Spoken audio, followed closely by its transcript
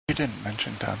You didn't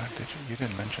mention Donna, did you? You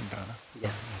didn't mention Donna. Yeah.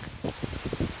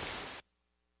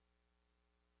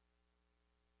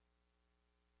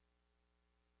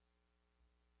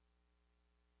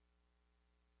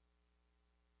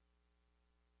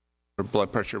 Her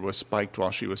blood pressure was spiked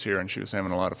while she was here, and she was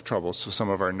having a lot of trouble. So some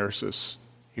of our nurses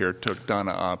here took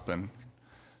Donna up, and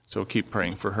so keep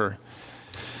praying for her.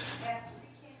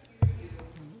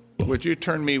 Would you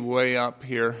turn me way up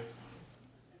here?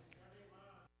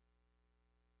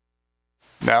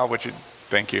 Now, would you?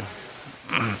 Thank you.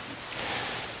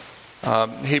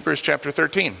 Hebrews chapter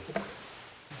 13.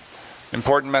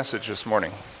 Important message this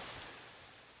morning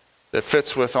that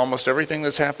fits with almost everything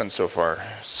that's happened so far.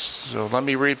 So let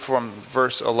me read from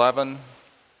verse 11.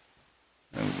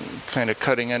 I'm kind of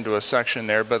cutting into a section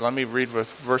there, but let me read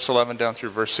with verse 11 down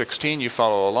through verse 16. You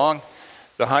follow along.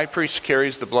 The high priest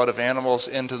carries the blood of animals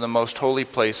into the most holy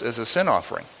place as a sin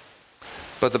offering,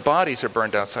 but the bodies are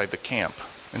burned outside the camp.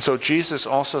 And so Jesus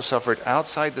also suffered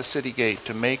outside the city gate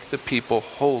to make the people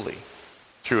holy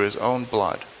through his own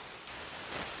blood.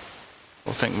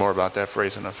 We'll think more about that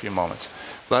phrase in a few moments.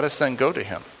 Let us then go to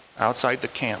him outside the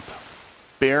camp,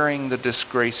 bearing the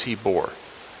disgrace he bore.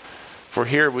 For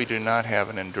here we do not have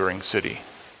an enduring city,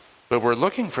 but we're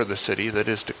looking for the city that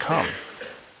is to come.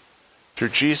 Through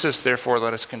Jesus, therefore,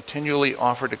 let us continually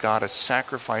offer to God a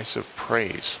sacrifice of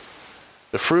praise,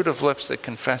 the fruit of lips that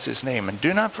confess his name. And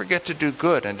do not forget to do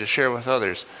good and to share with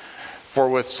others, for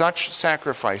with such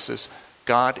sacrifices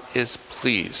God is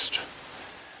pleased.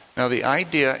 Now the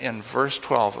idea in verse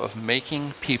 12 of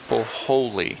making people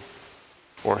holy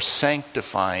or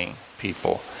sanctifying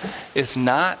people is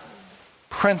not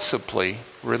principally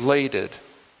related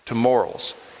to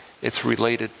morals. It's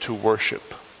related to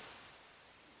worship.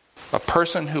 A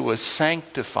person who was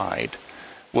sanctified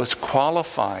was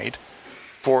qualified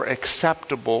for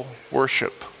acceptable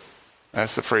worship.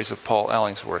 That's the phrase of Paul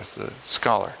Ellingsworth, the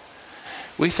scholar.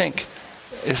 We think,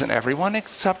 isn't everyone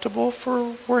acceptable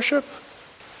for worship?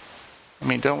 I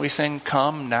mean, don't we sing,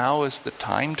 "Come, now is the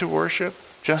time to worship,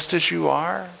 just as you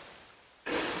are"?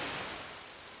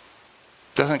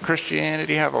 Doesn't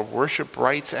Christianity have a Worship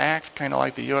Rights Act, kind of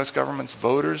like the U.S. government's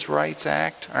Voters' Rights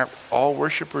Act? Aren't all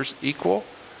worshipers equal?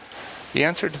 The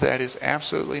answer to that is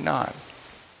absolutely not.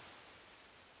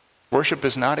 Worship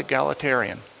is not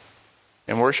egalitarian,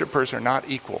 and worshipers are not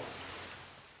equal.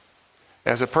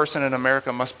 As a person in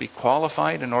America must be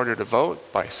qualified in order to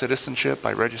vote by citizenship,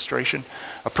 by registration,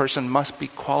 a person must be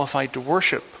qualified to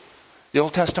worship. The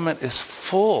Old Testament is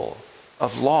full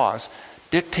of laws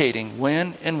dictating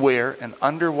when and where and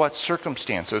under what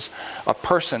circumstances a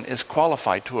person is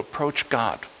qualified to approach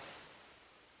God.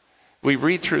 We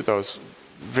read through those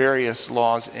various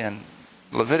laws in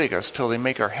Leviticus till they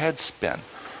make our heads spin.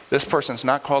 This person's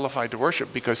not qualified to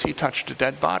worship because he touched a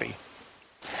dead body.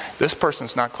 This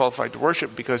person's not qualified to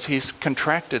worship because he's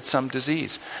contracted some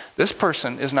disease. This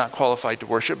person is not qualified to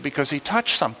worship because he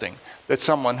touched something that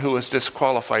someone who was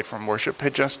disqualified from worship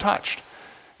had just touched.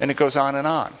 And it goes on and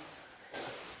on.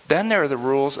 Then there are the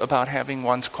rules about having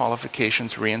one's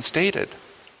qualifications reinstated.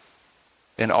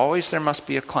 And always there must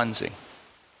be a cleansing.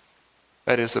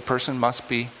 That is, the person must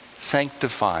be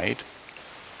sanctified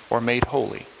or made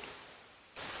holy.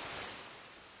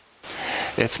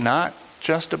 It's not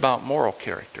just about moral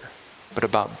character, but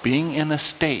about being in a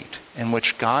state in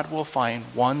which God will find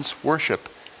one's worship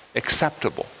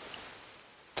acceptable.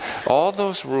 All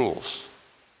those rules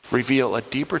reveal a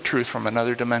deeper truth from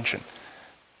another dimension.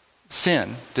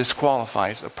 Sin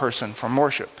disqualifies a person from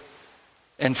worship.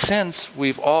 And since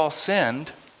we've all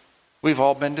sinned, we've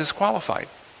all been disqualified.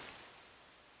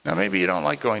 Now maybe you don't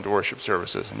like going to worship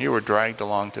services and you were dragged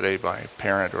along today by a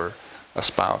parent or a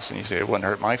spouse, and you say, it wouldn't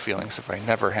hurt my feelings if I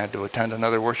never had to attend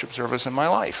another worship service in my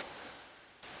life.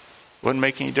 Wouldn't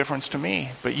make any difference to me.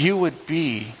 But you would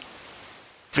be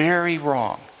very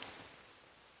wrong.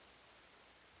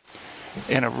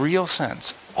 In a real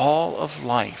sense, all of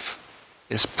life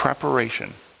is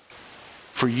preparation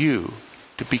for you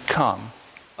to become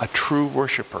a true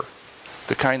worshiper,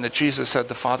 the kind that Jesus said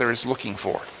the Father is looking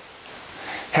for.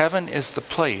 Heaven is the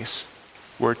place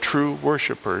where true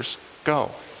worshipers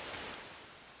go.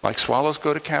 Like swallows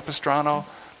go to Capistrano,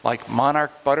 like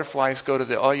monarch butterflies go to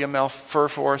the Oyamel fir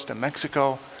forest in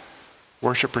Mexico,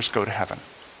 worshipers go to heaven.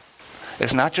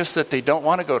 It's not just that they don't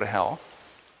want to go to hell.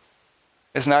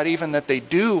 It's not even that they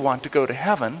do want to go to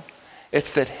heaven.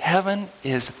 It's that heaven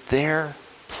is their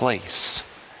place.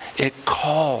 It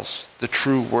calls the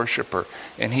true worshiper,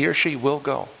 and he or she will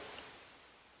go.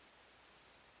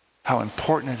 How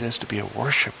important it is to be a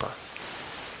worshiper.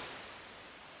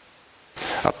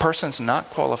 A person's not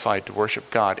qualified to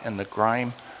worship God in the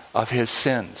grime of his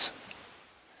sins.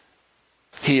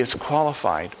 He is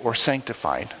qualified or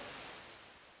sanctified,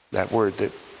 that word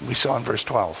that we saw in verse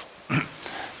 12,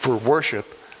 for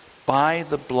worship by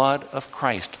the blood of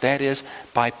Christ. That is,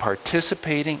 by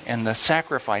participating in the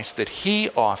sacrifice that he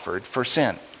offered for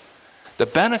sin. The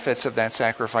benefits of that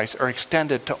sacrifice are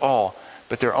extended to all,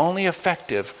 but they're only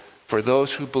effective for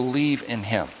those who believe in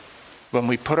him. When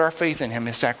we put our faith in him,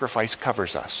 his sacrifice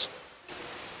covers us.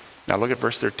 Now look at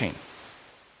verse 13.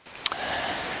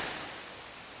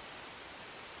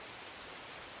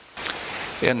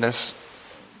 In this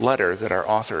letter that our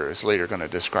author is later going to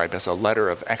describe as a letter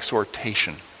of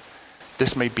exhortation,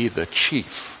 this may be the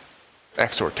chief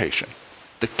exhortation,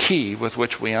 the key with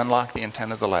which we unlock the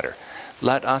intent of the letter.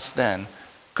 Let us then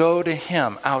go to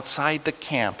him outside the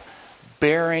camp,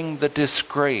 bearing the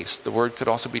disgrace. The word could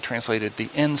also be translated the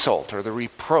insult or the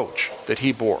reproach that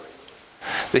he bore.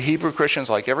 The Hebrew Christians,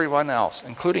 like everyone else,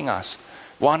 including us,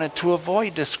 wanted to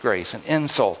avoid disgrace and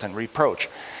insult and reproach.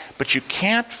 But you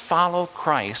can't follow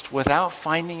Christ without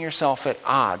finding yourself at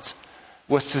odds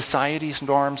with society's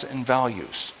norms and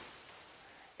values.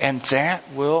 And that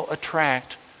will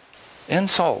attract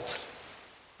insult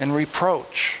and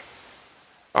reproach.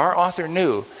 Our author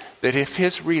knew that if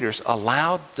his readers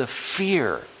allowed the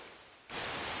fear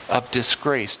of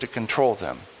disgrace to control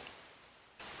them,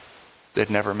 they'd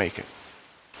never make it.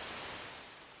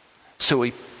 So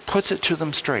he puts it to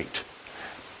them straight.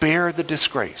 Bear the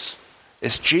disgrace.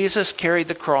 As Jesus carried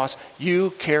the cross, you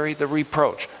carry the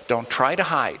reproach. Don't try to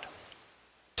hide.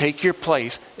 Take your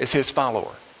place as his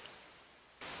follower.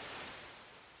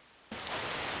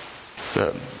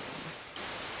 The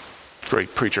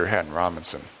great preacher Haddon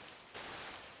Robinson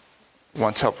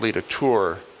once helped lead a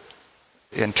tour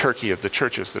in Turkey of the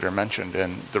churches that are mentioned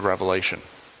in the Revelation.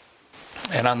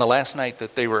 And on the last night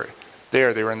that they were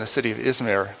there, they were in the city of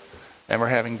Izmir, and were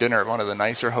having dinner at one of the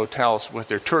nicer hotels with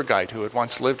their tour guide who had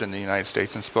once lived in the United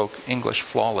States and spoke English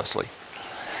flawlessly.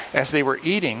 As they were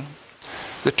eating,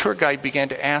 the tour guide began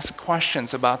to ask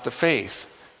questions about the faith.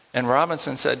 And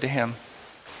Robinson said to him,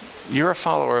 "You're a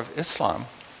follower of Islam.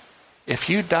 If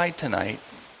you died tonight,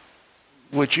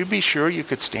 would you be sure you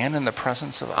could stand in the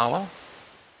presence of Allah?"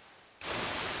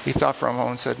 He thought for a moment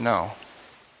and said, "No.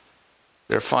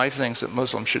 There are 5 things that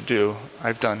Muslims should do.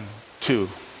 I've done 2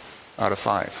 out of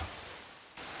 5.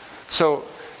 So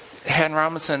Haddon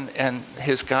Robinson and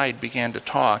his guide began to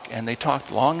talk, and they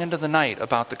talked long into the night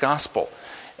about the gospel.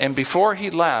 And before he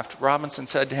left, Robinson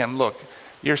said to him, "Look,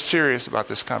 you're serious about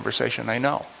this conversation, I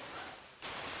know.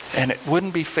 And it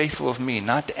wouldn't be faithful of me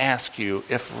not to ask you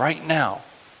if right now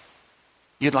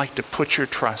you'd like to put your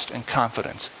trust and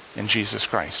confidence in Jesus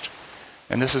Christ."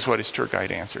 And this is what his tour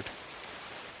guide answered.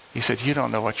 He said, "You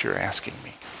don't know what you're asking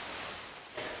me.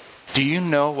 Do you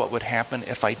know what would happen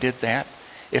if I did that?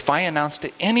 If I announced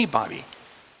to anybody,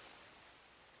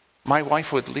 my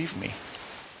wife would leave me.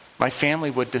 My family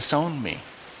would disown me.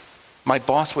 My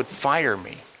boss would fire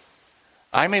me.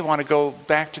 I may want to go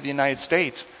back to the United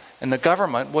States, and the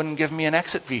government wouldn't give me an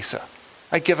exit visa.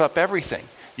 I'd give up everything.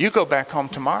 You go back home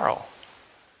tomorrow,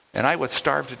 and I would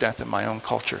starve to death in my own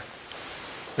culture."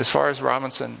 As far as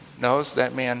Robinson knows,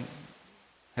 that man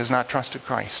has not trusted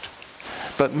Christ.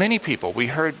 But many people, we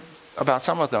heard about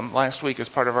some of them last week as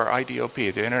part of our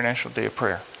IDOP, the International Day of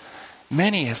Prayer.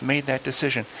 Many have made that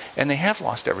decision, and they have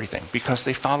lost everything because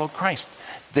they followed Christ.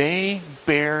 They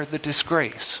bear the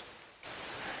disgrace.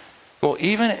 Well,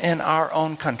 even in our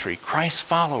own country, Christ's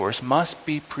followers must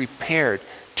be prepared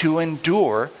to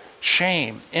endure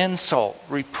shame, insult,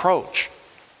 reproach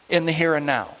in the here and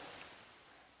now.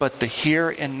 But the here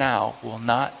and now will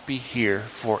not be here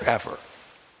forever.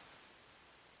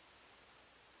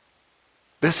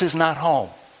 This is not home.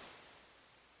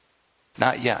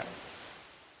 Not yet.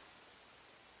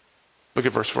 Look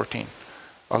at verse 14.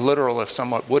 A literal, if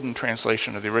somewhat wooden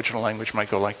translation of the original language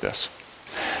might go like this.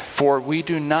 "For we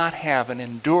do not have an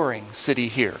enduring city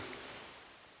here,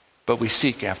 but we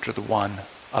seek after the one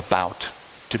about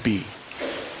to be."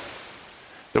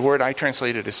 The word I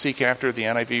translated as seek after, the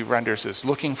NIV renders as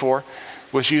looking for,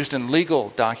 was used in legal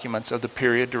documents of the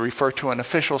period to refer to an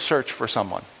official search for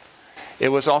someone. It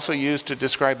was also used to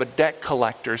describe a debt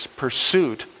collector's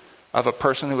pursuit of a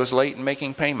person who was late in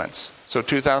making payments. So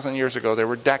 2,000 years ago, there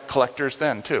were debt collectors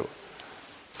then too.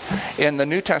 In the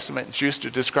New Testament, it's used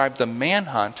to describe the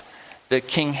manhunt that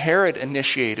King Herod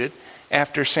initiated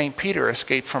after St. Peter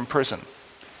escaped from prison.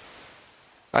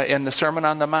 In the Sermon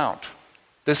on the Mount,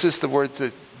 this is the word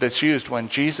that's used when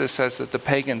Jesus says that the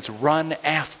pagans run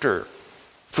after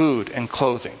food and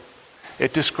clothing.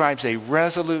 It describes a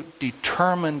resolute,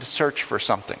 determined search for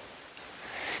something.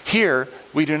 Here,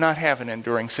 we do not have an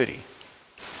enduring city,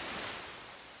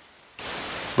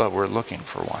 but we're looking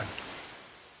for one.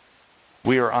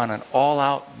 We are on an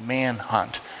all-out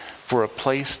manhunt for a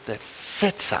place that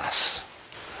fits us,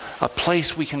 a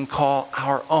place we can call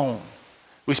our own.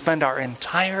 We spend our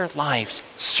entire lives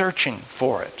searching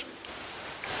for it.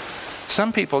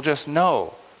 Some people just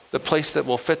know the place that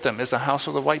will fit them is a house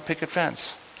with a white picket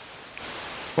fence,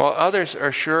 while others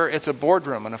are sure it's a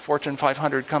boardroom in a Fortune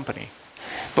 500 company.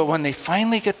 But when they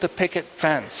finally get the picket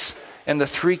fence and the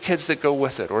 3 kids that go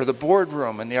with it, or the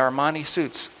boardroom and the Armani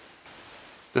suits,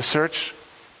 the search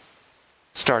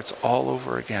starts all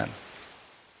over again.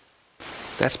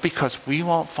 That's because we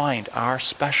won't find our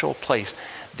special place,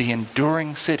 the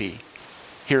enduring city,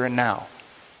 here and now.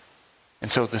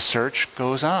 And so the search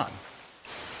goes on.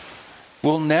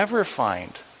 We'll never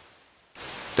find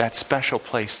that special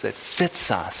place that fits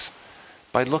us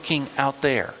by looking out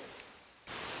there.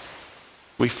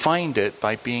 We find it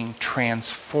by being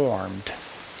transformed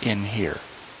in here.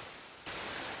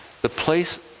 The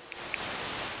place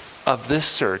of this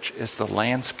search is the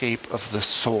landscape of the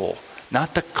soul,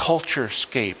 not the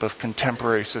culture-scape of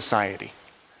contemporary society.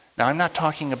 Now, I'm not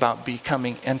talking about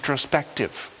becoming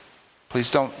introspective. Please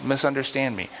don't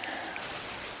misunderstand me.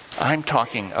 I'm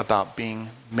talking about being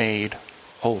made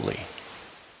holy,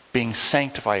 being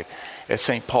sanctified, as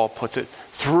St. Paul puts it,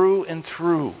 through and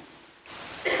through.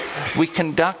 We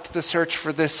conduct the search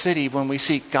for this city when we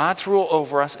seek God's rule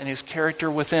over us and his character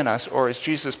within us, or as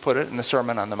Jesus put it in the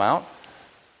Sermon on the Mount,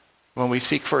 when we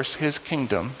seek first his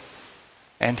kingdom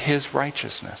and his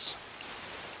righteousness.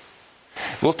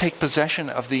 We'll take possession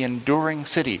of the enduring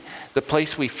city, the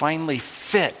place we finally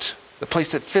fit, the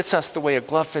place that fits us the way a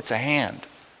glove fits a hand,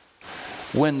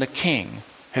 when the King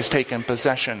has taken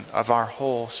possession of our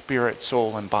whole spirit,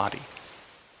 soul, and body.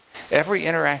 Every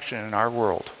interaction in our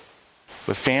world,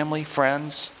 with family,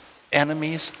 friends,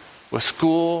 enemies, with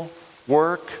school,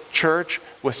 work, church,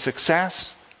 with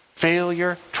success,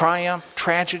 failure, triumph,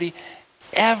 tragedy,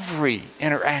 every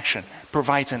interaction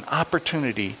provides an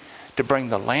opportunity to bring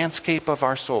the landscape of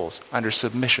our souls under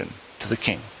submission to the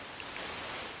King.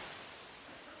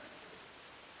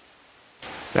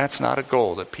 That's not a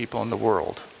goal that people in the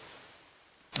world,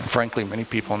 and frankly many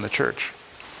people in the church,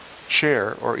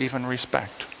 share or even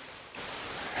respect.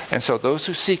 And so those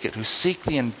who seek it, who seek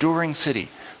the enduring city,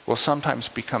 will sometimes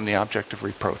become the object of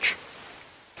reproach.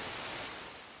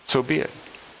 So be it.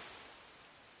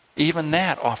 Even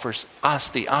that offers us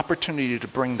the opportunity to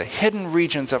bring the hidden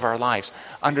regions of our lives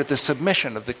under the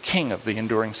submission of the King of the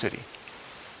enduring city.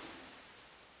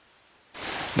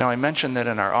 Now, I mentioned that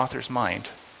in our author's mind,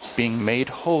 being made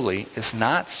holy is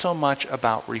not so much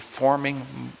about reforming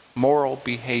moral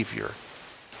behavior,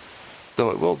 though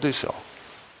it will do so,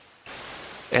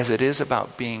 as it is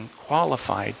about being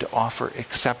qualified to offer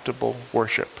acceptable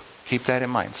worship. Keep that in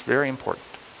mind. It's very important.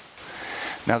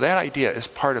 Now, that idea is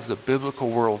part of the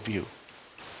biblical worldview,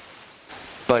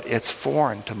 but it's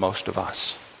foreign to most of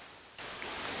us.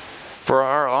 For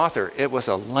our author, it was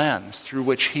a lens through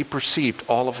which he perceived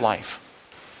all of life.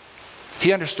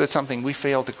 He understood something we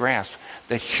fail to grasp,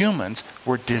 that humans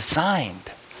were designed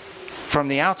from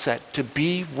the outset to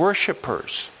be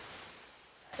worshipers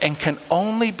and can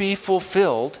only be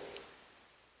fulfilled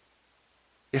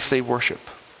if they worship.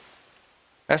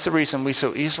 That's the reason we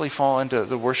so easily fall into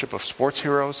the worship of sports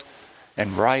heroes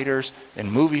and writers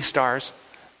and movie stars,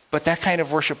 but that kind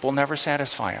of worship will never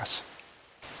satisfy us.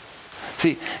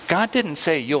 See, God didn't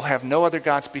say, "You'll have no other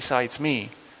gods besides me,"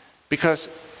 because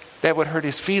that would hurt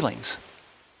his feelings.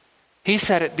 He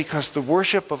said it because the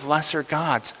worship of lesser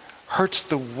gods hurts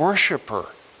the worshiper.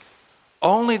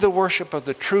 Only the worship of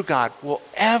the true God will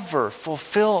ever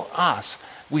fulfill us.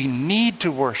 We need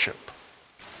to worship.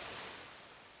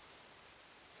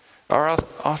 Our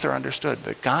author understood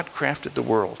that God crafted the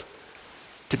world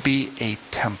to be a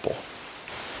temple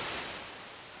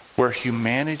where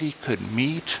humanity could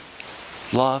meet,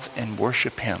 love, and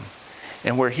worship him,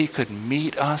 and where he could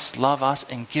meet us, love us,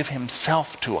 and give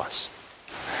himself to us.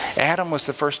 Adam was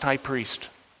the first high priest,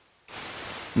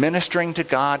 ministering to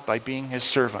God by being his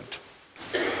servant.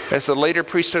 As the later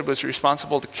priesthood was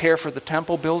responsible to care for the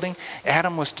temple building,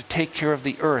 Adam was to take care of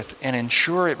the earth and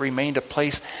ensure it remained a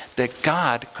place that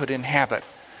God could inhabit.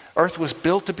 Earth was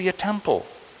built to be a temple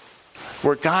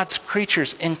where God's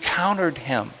creatures encountered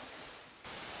him.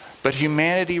 But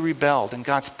humanity rebelled and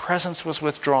God's presence was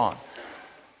withdrawn.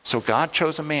 So God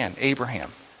chose a man,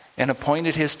 Abraham, and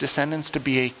appointed his descendants to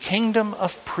be a kingdom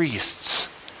of priests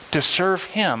to serve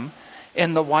him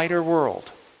in the wider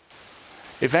world.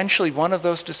 Eventually, one of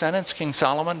those descendants, King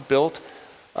Solomon, built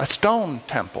a stone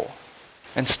temple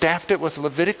and staffed it with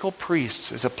Levitical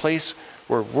priests as a place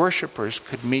where worshipers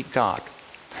could meet God.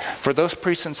 For those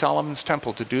priests in Solomon's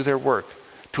temple to do their work,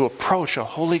 to approach a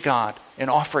holy God and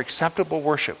offer acceptable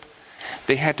worship,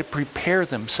 they had to prepare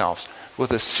themselves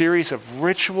with a series of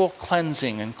ritual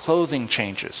cleansing and clothing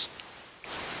changes.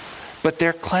 But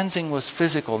their cleansing was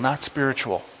physical, not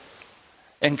spiritual.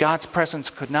 And God's presence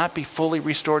could not be fully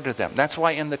restored to them. That's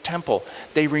why in the temple,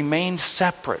 they remained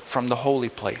separate from the holy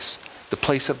place, the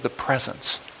place of the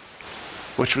presence,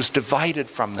 which was divided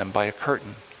from them by a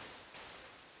curtain.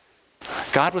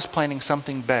 God was planning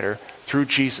something better through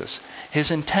Jesus. His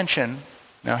intention,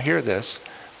 now hear this,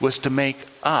 was to make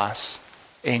us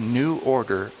a new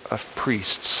order of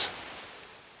priests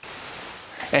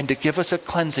and to give us a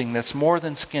cleansing that's more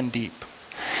than skin deep.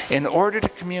 In order to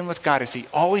commune with God as He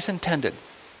always intended,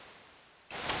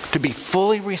 to be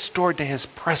fully restored to His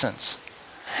presence,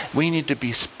 we need to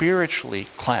be spiritually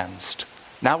cleansed,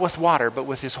 not with water, but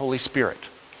with His Holy Spirit.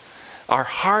 Our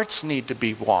hearts need to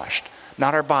be washed,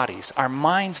 not our bodies. Our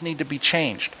minds need to be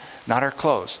changed, not our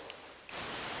clothes.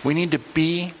 We need to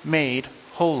be made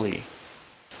holy.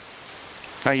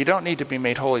 Now, you don't need to be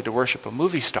made holy to worship a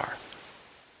movie star,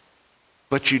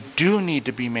 but you do need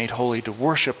to be made holy to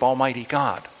worship Almighty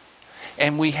God.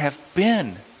 And we have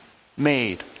been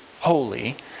made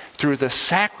holy through the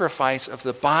sacrifice of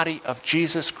the body of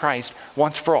Jesus Christ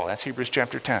once for all. That's Hebrews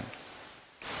chapter 10.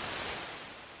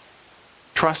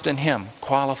 Trust in Him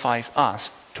qualifies us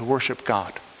to worship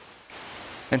God.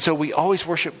 And so we always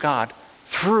worship God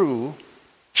through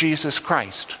Jesus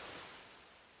Christ.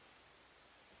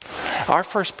 Our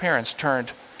first parents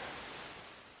turned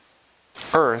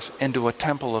earth into a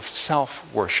temple of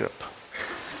self-worship,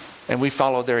 and we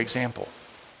followed their example.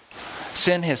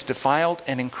 Sin has defiled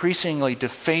and increasingly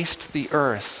defaced the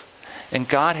earth, and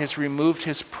God has removed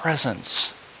His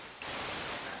presence.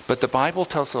 But the Bible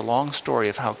tells the long story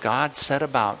of how God set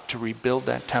about to rebuild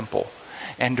that temple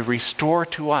and to restore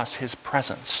to us His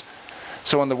presence.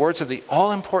 So in the words of the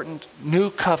all-important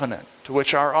new covenant, to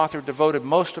which our author devoted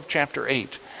most of chapter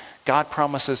 8, God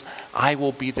promises, I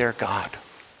will be their God,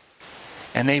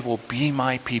 and they will be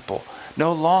my people.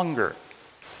 No longer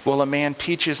will a man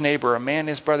teach his neighbor, a man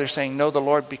his brother, saying, know the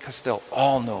Lord, because they'll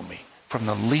all know me, from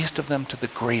the least of them to the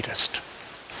greatest.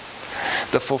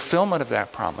 The fulfillment of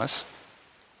that promise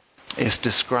is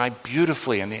described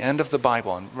beautifully in the end of the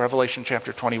Bible in Revelation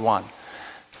chapter 21.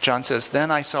 John says, then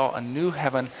I saw a new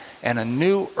heaven and a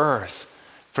new earth,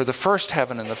 for the first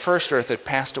heaven and the first earth had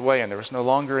passed away, and there was no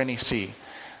longer any sea.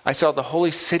 I saw the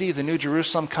holy city, the new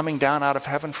Jerusalem, coming down out of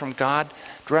heaven from God,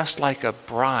 dressed like a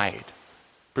bride,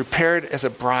 prepared as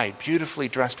a bride, beautifully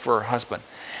dressed for her husband.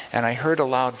 And I heard a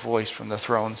loud voice from the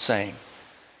throne saying,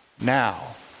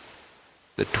 now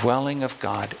the dwelling of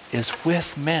God is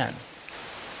with men,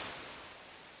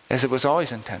 as it was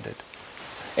always intended.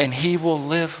 And He will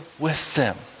live with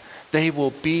them. They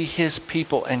will be His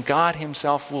people, and God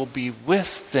Himself will be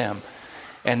with them,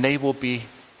 and He will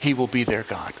be their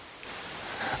God.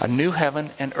 A new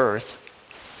heaven and earth,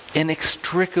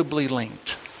 inextricably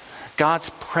linked.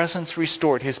 God's presence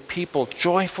restored, His people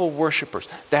joyful worshipers.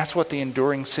 That's what the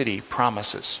enduring city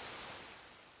promises.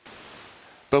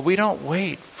 But we don't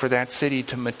wait for that city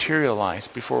to materialize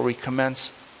before we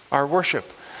commence our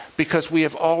worship, because we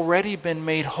have already been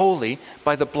made holy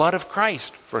by the blood of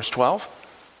Christ, verse 12,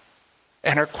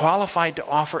 and are qualified to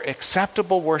offer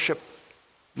acceptable worship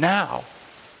now,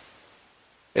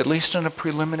 at least in a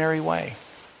preliminary way.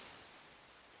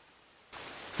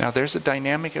 Now, there's a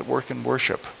dynamic at work in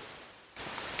worship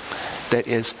that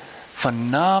is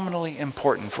phenomenally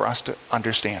important for us to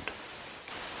understand.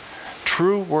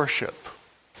 True worship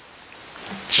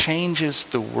changes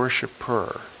the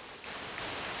worshiper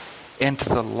into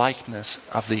the likeness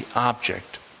of the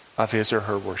object of his or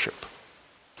her worship.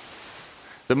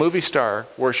 The movie star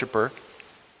worshiper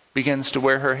begins to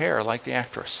wear her hair like the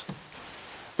actress.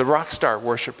 The rock star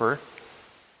worshiper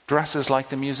dresses like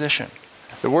the musician.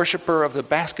 The worshiper of the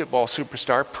basketball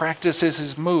superstar practices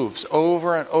his moves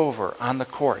over and over on the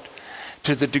court.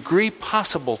 To the degree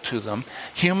possible to them,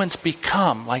 humans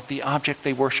become like the object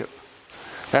they worship.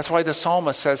 That's why the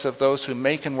psalmist says of those who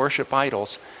make and worship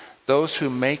idols, those who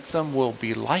make them will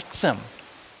be like them,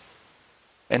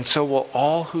 and so will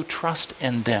all who trust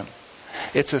in them.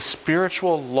 It's a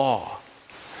spiritual law.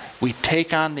 We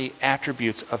take on the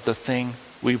attributes of the thing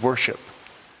we worship.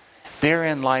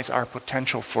 Therein lies our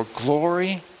potential for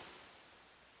glory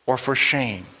or for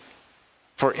shame,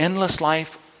 for endless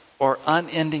life or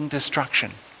unending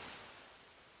destruction.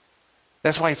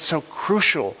 That's why it's so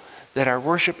crucial that our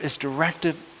worship is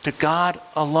directed to God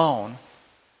alone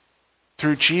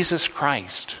through Jesus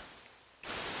Christ.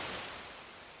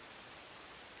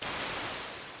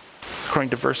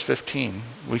 According to verse 15,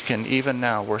 we can even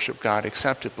now worship God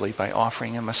acceptably by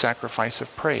offering Him a sacrifice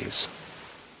of praise.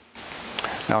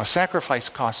 Now, a sacrifice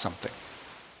costs something.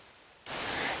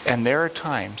 And there are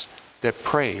times that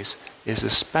praise is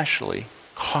especially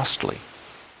costly.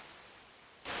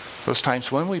 Those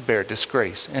times when we bear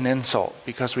disgrace and insult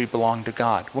because we belong to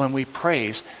God. When we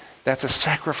praise, that's a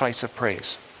sacrifice of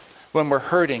praise. When we're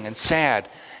hurting and sad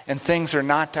and things are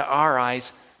not to our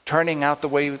eyes turning out the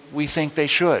way we think they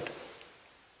should.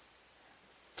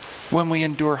 When we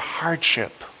endure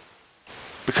hardship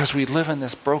because we live in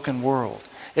this broken world.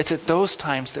 It's at those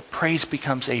times that praise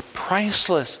becomes a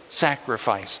priceless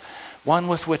sacrifice, one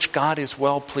with which God is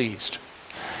well pleased.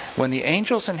 When the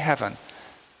angels in heaven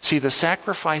see the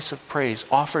sacrifice of praise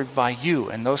offered by you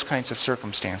in those kinds of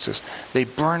circumstances, they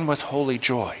burn with holy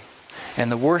joy. And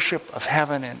the worship of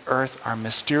heaven and earth are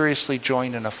mysteriously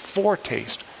joined in a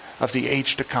foretaste of the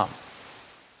age to come.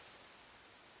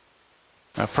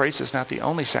 Now, praise is not the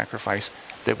only sacrifice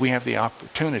that we have the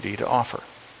opportunity to offer.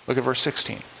 Look at verse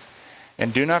 16.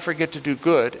 And do not forget to do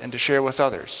good and to share with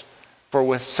others. For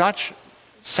with such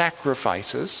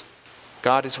sacrifices,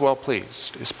 God is well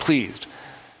pleased, is pleased.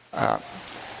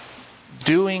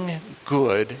 Doing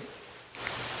good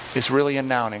is really a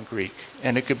noun in Greek,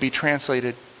 and it could be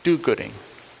translated do-gooding.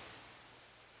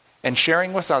 And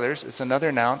sharing with others is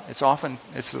another noun. It's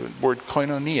the word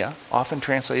koinonia, often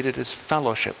translated as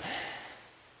fellowship.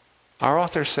 Our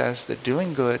author says that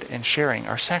doing good and sharing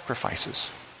are sacrifices,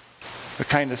 the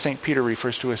kind that St. Peter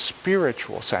refers to as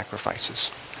spiritual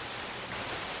sacrifices.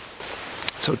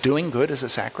 So doing good is a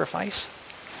sacrifice?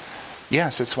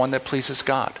 Yes, it's one that pleases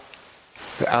God.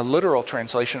 A literal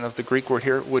translation of the Greek word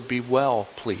here would be well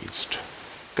pleased.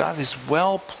 God is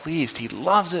well pleased. He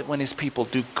loves it when his people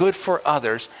do good for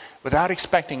others without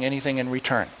expecting anything in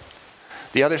return.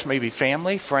 The others may be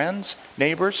family, friends,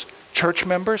 neighbors, church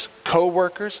members,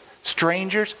 co-workers,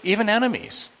 strangers, even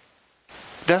enemies.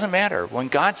 It doesn't matter. When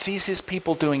God sees his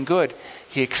people doing good,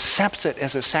 he accepts it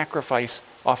as a sacrifice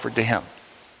offered to him.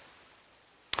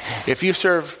 If you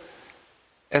serve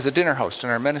as a dinner host in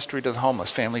our ministry to the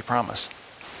homeless, Family Promise,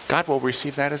 God will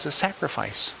receive that as a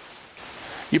sacrifice.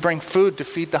 You bring food to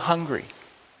feed the hungry,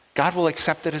 God will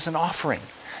accept it as an offering.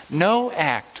 No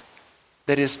act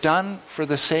that is done for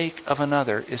the sake of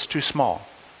another is too small.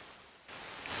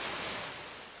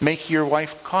 Make your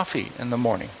wife coffee in the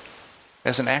morning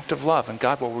as an act of love, and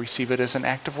God will receive it as an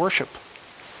act of worship.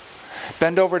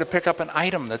 Bend over to pick up an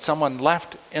item that someone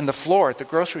left in the floor at the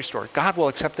grocery store. God will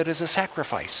accept it as a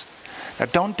sacrifice. Now,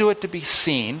 don't do it to be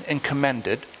seen and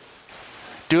commended.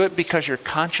 Do it because you're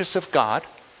conscious of God.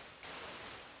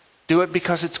 Do it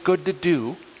because it's good to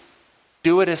do.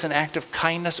 Do it as an act of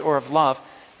kindness or of love,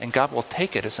 and God will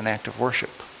take it as an act of worship.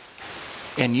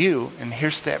 And you, and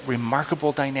here's that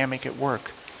remarkable dynamic at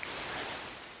work,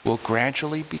 will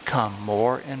gradually become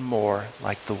more and more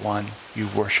like the one you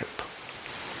worship.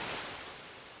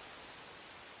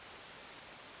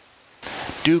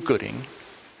 Do-gooding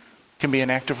can be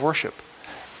an act of worship,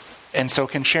 and so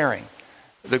can sharing.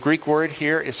 The Greek word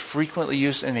here is frequently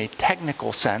used in a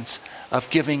technical sense of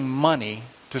giving money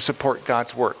to support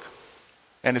God's work,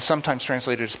 and is sometimes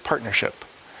translated as partnership.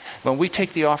 When we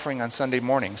take the offering on Sunday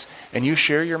mornings and you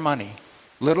share your money,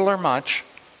 little or much,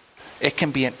 it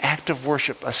can be an act of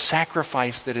worship, a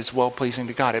sacrifice that is well-pleasing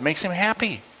to God. It makes him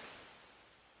happy.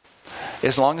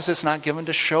 As long as it's not given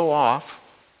to show off,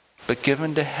 but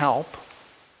given to help,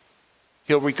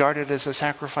 he'll regard it as a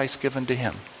sacrifice given to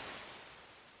him.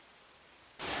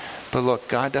 But look,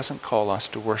 God doesn't call us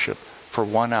to worship for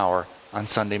 1 hour on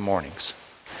Sunday mornings.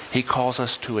 He calls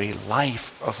us to a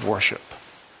life of worship.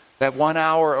 That 1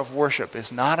 hour of worship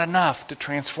is not enough to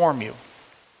transform you.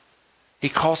 He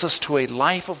calls us to a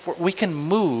life of worship. We can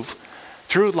move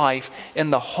through life in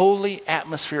the holy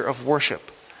atmosphere of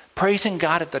worship, praising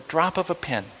God at the drop of a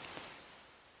pin.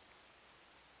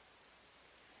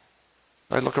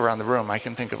 I look around the room, I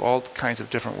can think of all kinds of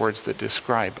different words that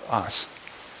describe us.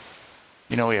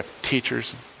 You know, we have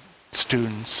teachers,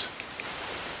 students,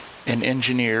 and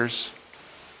engineers,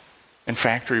 and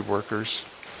factory workers,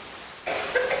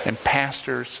 and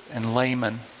pastors, and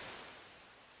laymen,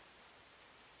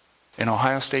 and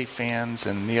Ohio State fans,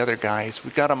 and the other guys.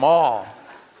 We've got them all.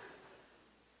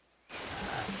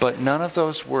 But none of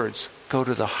those words go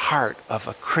to the heart of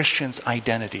a Christian's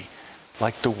identity,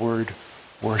 like the word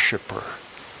worshiper.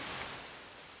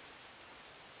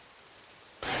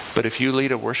 But if you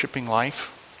lead a worshiping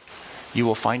life, you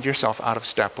will find yourself out of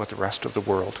step with the rest of the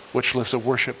world, which lives a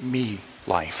worship me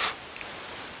life.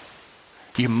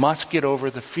 You must get over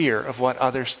the fear of what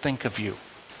others think of you.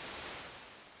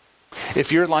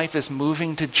 If your life is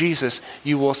moving to Jesus,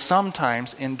 you will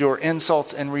sometimes endure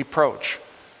insults and reproach.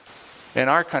 In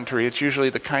our country, it's usually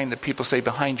the kind that people say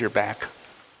behind your back.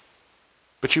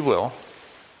 But you will.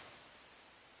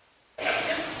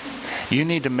 You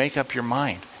need to make up your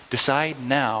mind. Decide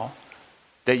now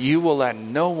that you will let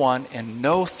no one and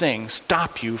no thing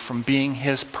stop you from being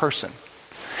his person.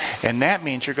 And that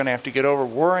means you're going to have to get over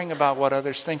worrying about what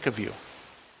others think of you.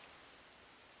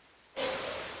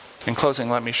 In closing,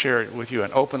 let me share with you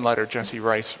an open letter Jesse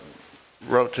Rice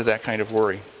wrote to that kind of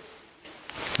worry.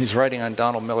 He's writing on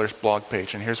Donald Miller's blog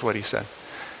page, and here's what he said.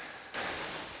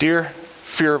 Dear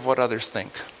fear of what others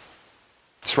think.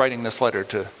 He's writing this letter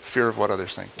to fear of what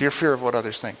others think. Dear fear of what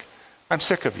others think. I'm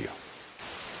sick of you.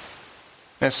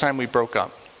 And it's time we broke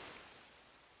up.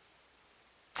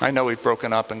 I know we've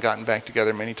broken up and gotten back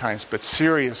together many times, but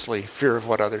seriously, fear of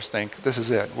what others think. This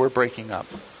is it. We're breaking up.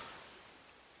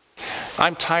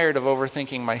 I'm tired of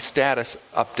overthinking my status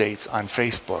updates on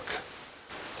Facebook,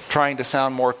 trying to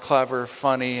sound more clever,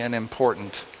 funny, and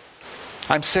important.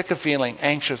 I'm sick of feeling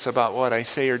anxious about what I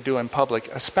say or do in public,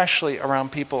 especially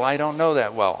around people I don't know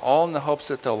that well, all in the hopes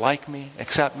that they'll like me,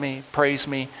 accept me, praise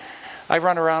me. I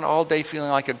run around all day feeling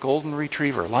like a golden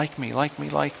retriever. Like me, like me,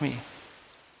 like me.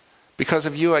 Because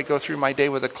of you, I go through my day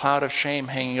with a cloud of shame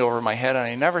hanging over my head, and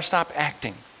I never stop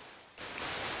acting.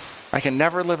 I can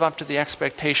never live up to the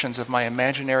expectations of my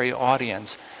imaginary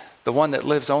audience, the one that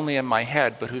lives only in my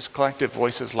head, but whose collective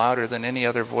voice is louder than any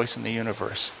other voice in the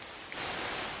universe.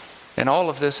 And all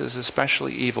of this is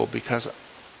especially evil because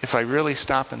if I really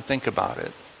stop and think about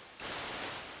it,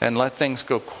 and let things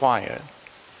go quiet,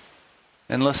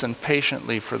 and listen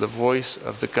patiently for the voice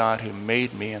of the God who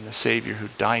made me and the Savior who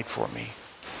died for me,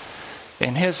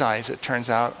 in his eyes, it turns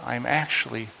out I'm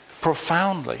actually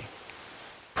profoundly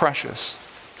precious,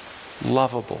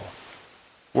 lovable,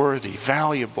 worthy,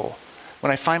 valuable.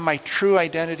 When I find my true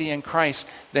identity in Christ,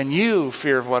 then you,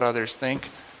 fear of what others think,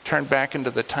 turn back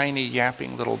into the tiny,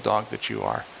 yapping little dog that you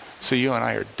are. So you and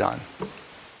I are done.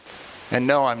 And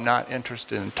no, I'm not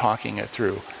interested in talking it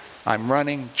through. I'm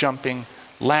running, jumping,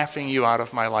 laughing you out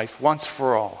of my life once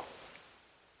for all.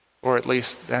 Or at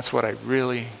least that's what I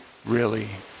really, really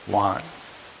want.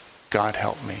 God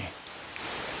help me.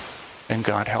 And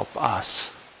God help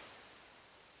us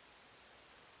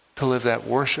to live that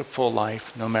worshipful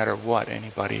life no matter what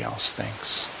anybody else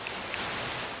thinks.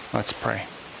 Let's pray.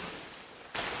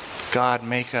 God,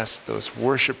 make us those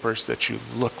worshipers that you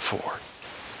look for,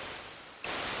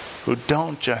 who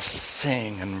don't just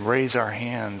sing and raise our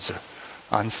hands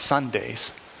on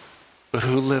Sundays, but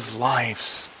who live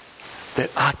lives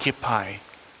that occupy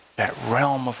that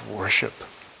realm of worship.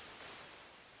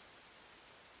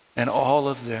 And all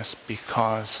of this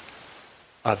because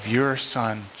of your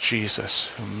Son, Jesus,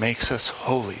 who makes us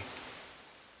holy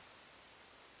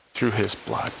through his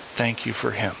blood. Thank you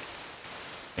for him.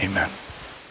 Amen.